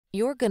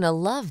You're gonna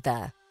love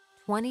the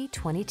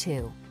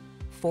 2022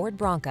 Ford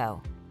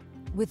Bronco.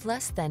 With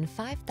less than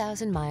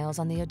 5,000 miles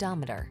on the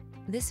odometer,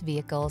 this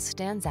vehicle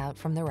stands out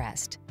from the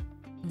rest.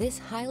 This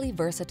highly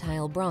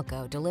versatile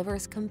Bronco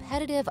delivers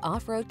competitive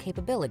off-road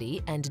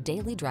capability and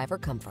daily driver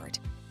comfort.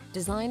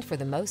 Designed for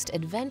the most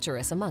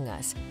adventurous among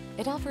us,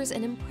 it offers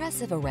an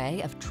impressive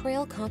array of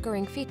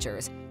trail-conquering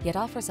features, yet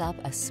offers up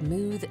a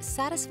smooth,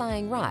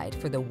 satisfying ride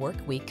for the work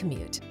week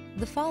commute.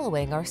 The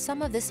following are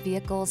some of this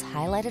vehicle's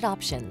highlighted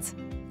options: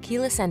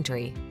 keyless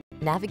entry,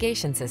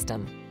 navigation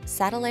system,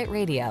 satellite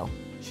radio,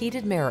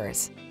 heated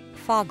mirrors,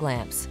 fog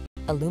lamps,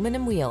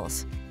 aluminum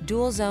wheels,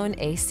 dual zone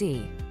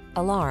AC,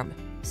 alarm,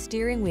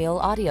 steering wheel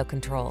audio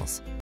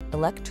controls,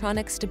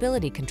 electronic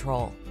stability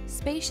control.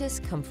 Spacious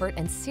comfort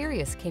and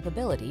serious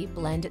capability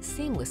blend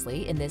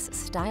seamlessly in this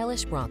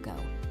stylish Bronco.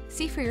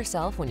 See for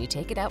yourself when you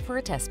take it out for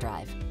a test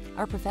drive.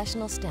 Our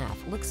professional staff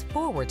looks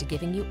forward to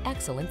giving you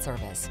excellent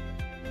service.